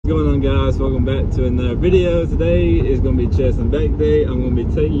on, guys? Welcome back to another video. Today is going to be chest and back day. I'm going to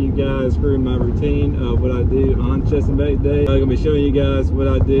be taking you guys through my routine of what I do on chest and back day. I'm going to be showing you guys what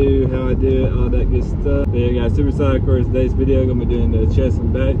I do, how I do it, all that good stuff. But yeah, guys, super excited for today's video. I'm going to be doing the chest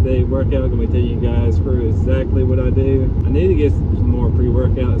and back day workout. I'm going to be taking you guys through exactly what I do. I need to get some more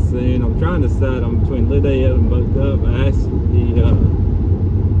pre-workout soon. I'm trying to decide on between lit day and bucked up. I actually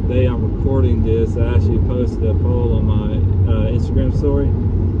day I'm recording this, I actually posted a poll on my Instagram story.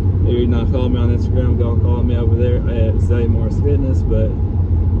 If you're not following me on Instagram, go follow me over there at Zoe Morris Fitness. But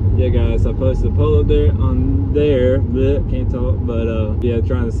yeah, guys, I posted a poll up there on there. But can't talk, but yeah,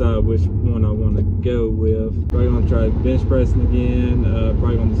 trying to decide which one I want to go with. Probably gonna try bench pressing again.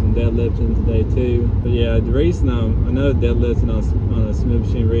 Probably gonna do some deadlifting today too. But yeah, the reason I know deadlifting on a Smith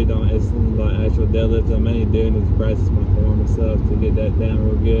machine really don't isn't like actual deadlifting. I'm mainly doing is practice my form and stuff to get that down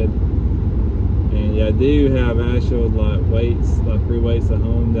real good. And yeah, I do have actual like weights, like free weights at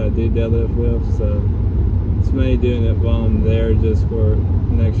home that I do deadlift with. So it's mainly doing it while I'm there, just for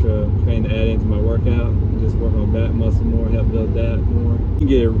an extra thing to add into my workout. Just work my back muscle more, help build that more. You can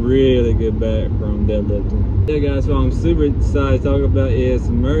get a really good back from deadlifting. Yeah, guys, what I'm super excited to talk about is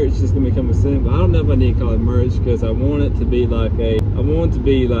merch. It's gonna be coming soon, but I don't know if I need to call it merch because I want it to be like I want it to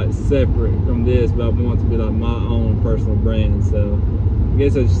be like separate from this, but I want it to be like my own personal brand. So I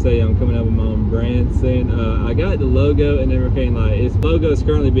guess I should say I'm coming up with my own brand soon. I got the logo and everything. Like, its logo is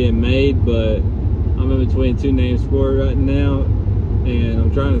currently being made, but I'm in between two names for it right now, and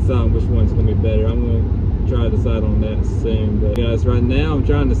I'm trying to decide on which one's gonna be better. I'm gonna try to decide on that soon. But guys, right now I'm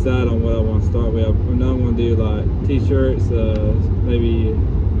trying to decide on what I want to start with. I know I'm gonna do like t-shirts, maybe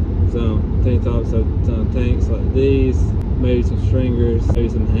some tank tops, some tanks like these, maybe some stringers, maybe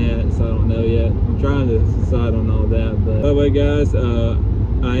some hats. I don't know yet. I'm trying to decide on all that. But by the way, guys,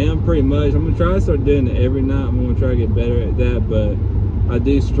 I am pretty much, I'm gonna try to start doing it every night. I'm gonna try to get better at that. But I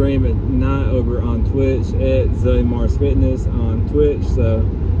do stream at night over on Twitch at Zoe Morris Fitness on Twitch. So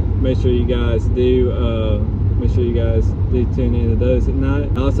make sure you guys do tune into those at night.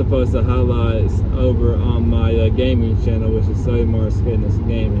 I also post the highlights over on my gaming channel, which is Zoe Morris Fitness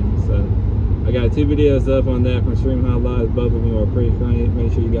Gaming. So I got 2 videos up on that from stream highlights. Both of them are pretty funny.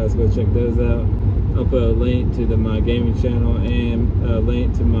 Make sure you guys go check those out. I'll put a link to my gaming channel and a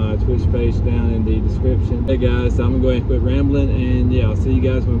link to my Twitch page down in the description. Hey guys, so I'm gonna go ahead and quit rambling, and yeah, I'll see you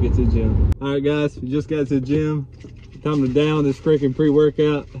guys when we get to the gym. Alright guys, we just got to the gym. Time to down this freaking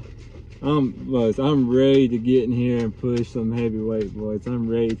pre-workout. I'm ready to get in here and push some heavy weight, boys. I'm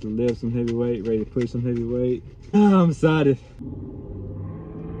ready to lift some heavy weight, ready to push some heavy weight. I'm excited.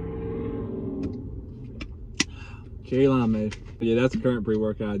 Cherry limeade. Yeah, that's the current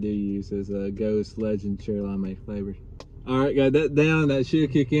pre-workout I do use, is Ghost Legend cherry limeade flavor. Alright, got that down. That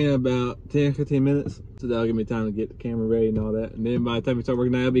should kick in about 10-15 minutes. So that'll give me time to get the camera ready and all that. And then by the time we start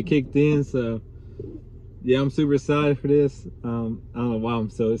working out, it'll be kicked in. So yeah, I'm super excited for this. I don't know why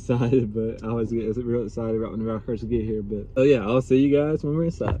I'm so excited, but I always get real excited right whenever I first get here. But oh yeah, I'll see you guys when we're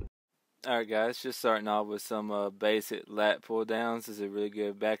inside. Alright guys, just starting off with some basic lat pull downs. This is a really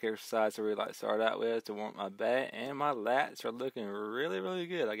good back exercise I really like to start out with to warm my back, and my lats are looking really, really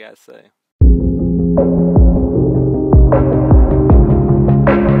good, I gotta say.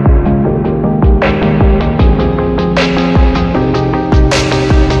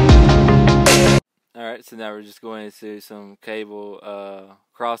 Alright, so now we're just going into some cable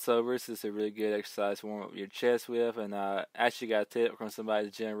crossovers. This is a really good exercise to warm up your chest with, and I actually got a tip from somebody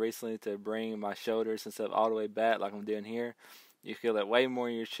at the gym recently to bring my shoulders and stuff all the way back like I'm doing here. You feel it way more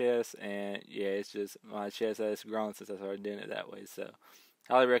in your chest, and yeah, it's just my chest has grown since I started doing it that way. So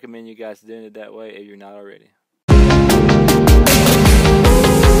highly recommend you guys doing it that way if you're not already.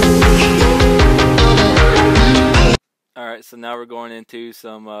 Alright, so now we're going into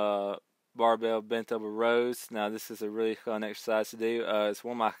some barbell bent over rows. Now this is a really fun exercise to do. It's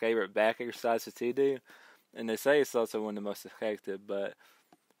one of my favorite back exercises to do, and they say it's also one of the most effective. But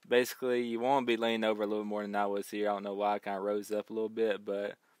basically you want to be leaning over a little more than I was here. I don't know why I kind of rose up a little bit,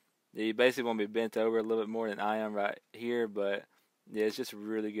 but you basically want to be bent over a little bit more than I am right here. But yeah, it's just a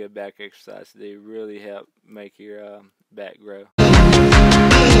really good back exercise to do. Really help make your back grow.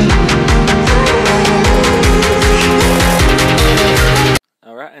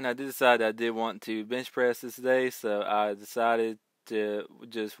 Alright, and I did decide that I did want to bench press this day, so I decided to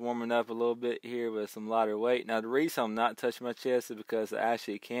just warming up a little bit here with some lighter weight. Now the reason I'm not touching my chest is because I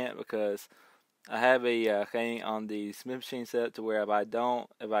actually can't, because I have a thing on the Smith machine set to where if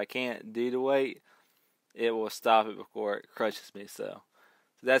I can't do the weight, it will stop it before it crushes me. So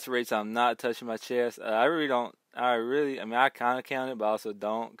that's the reason I'm not touching my chest. I mean, I kind of count it, but I also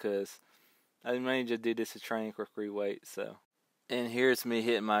don't, because I mainly just do this to train for free weight. So And here's me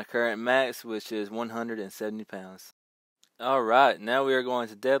hitting my current max, which is 170 pounds. Alright, now we are going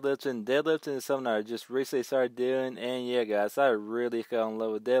to deadlifting. Deadlifting is something I just recently started doing, and yeah guys, I really fell in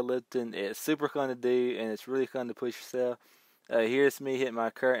love with deadlifting. It's super fun to do, and it's really fun to push yourself. Here's me hitting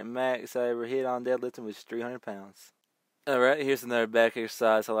my current max I ever hit on deadlifting, which is 300 pounds. Alright, here's another back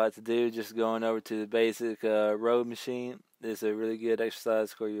exercise I like to do, just going over to the basic row machine. It's a really good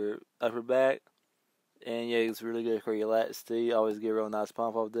exercise for your upper back. And yeah, it's really good for your lats too. You always get a real nice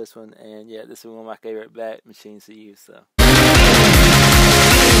pump off this one. And yeah, this is one of my favorite back machines to use. So.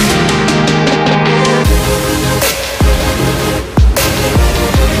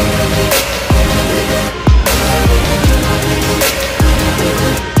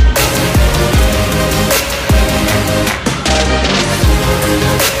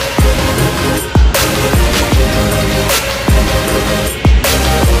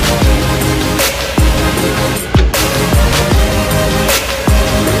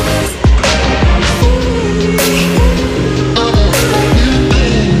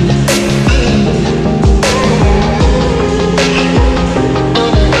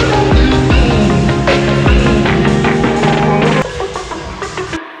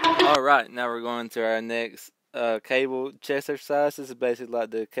 Alright, now we're going to our next cable chest exercise. This is basically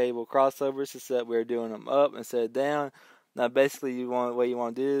like the cable crossovers, except we're doing them up instead of down. Now basically the way you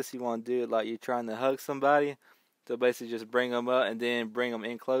want to do this, you want to do it like you're trying to hug somebody. So basically just bring them up and then bring them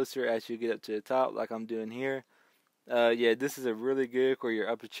in closer as you get up to the top, like I'm doing here. Yeah, this is a really good for your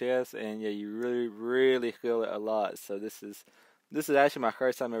upper chest, and yeah, you really feel it a lot. So this is actually my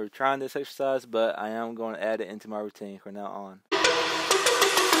first time ever trying this exercise, but I am going to add it into my routine from now on.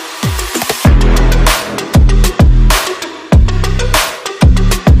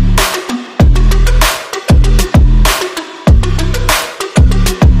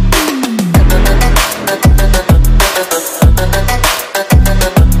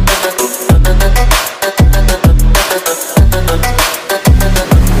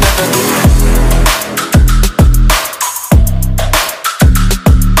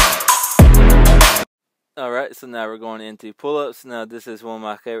 Alright, so now we're going into pull-ups. Now this is one of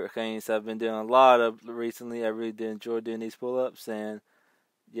my favorite things I've been doing a lot of recently. I really do enjoy doing these pull-ups, and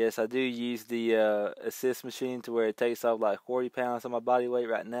yes, I do use the assist machine to where it takes off like 40 pounds of my body weight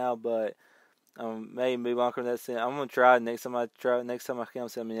right now, but maybe move on from that scene. I'm going to try next time I film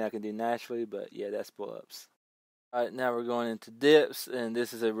something I can do naturally, but yeah, that's pull-ups. Alright, now we're going into dips, and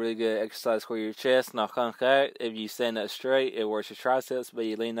this is a really good exercise for your chest. Now, fun fact, if you stand up straight, it works your triceps, but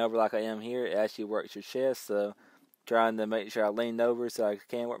you lean over like I am here, it actually works your chest. So, trying to make sure I lean over so I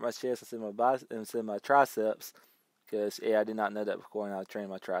can work my chest instead of my triceps, because yeah, I did not know that before, and I trained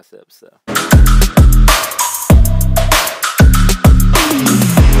my triceps. So.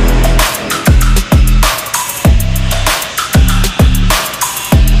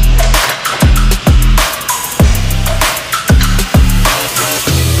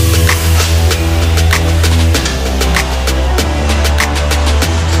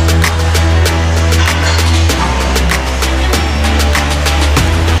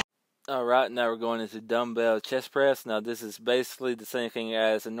 Alright, now we're going into dumbbell chest press. Now this is basically the same thing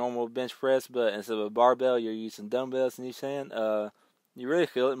as a normal bench press, but instead of a barbell, you're using dumbbells in each hand. You really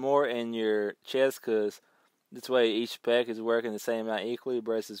feel it more in your chest, because this way each pec is working the same amount equally,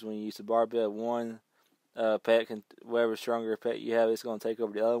 versus when you use the barbell, one pec, and whatever stronger pec you have, it's going to take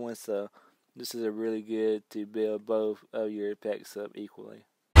over the other one. So this is a really good to build both of your pecs up equally.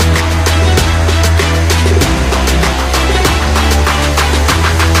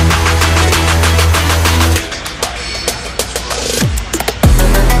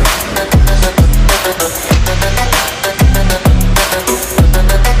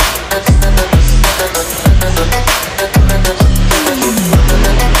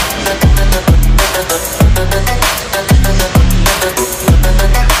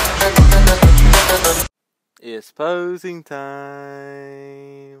 It's posing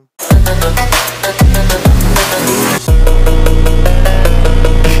time.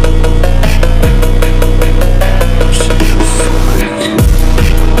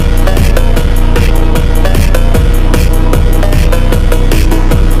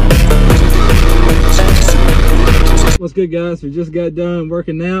 What's good, guys? We just got done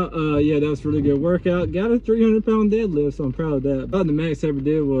working out. Yeah, that was a really good workout. Got a 300-pound deadlift, so I'm proud of that. About the max I ever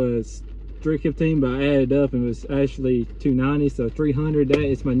did was 315, but I added up and it was actually 290, so 300. That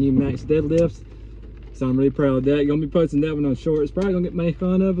is my new max deadlifts, so I'm really proud of that. Gonna be posting that one on shorts. Probably gonna get made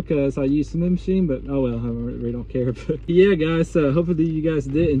fun of because I used some machine, but oh well, I really don't care. But yeah, guys, hopefully you guys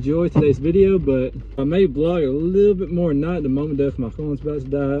did enjoy today's video, but I may vlog a little bit more, not at the moment though, if my phone's about to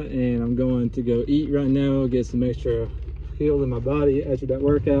die, and I'm going to go eat right now, get some extra feel in my body after that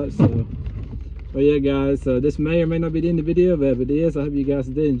workout. So, but yeah, guys, so this may or may not be the end of the video, but if it is, I hope you guys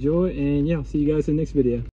did enjoy, and yeah, I'll see you guys in the next video.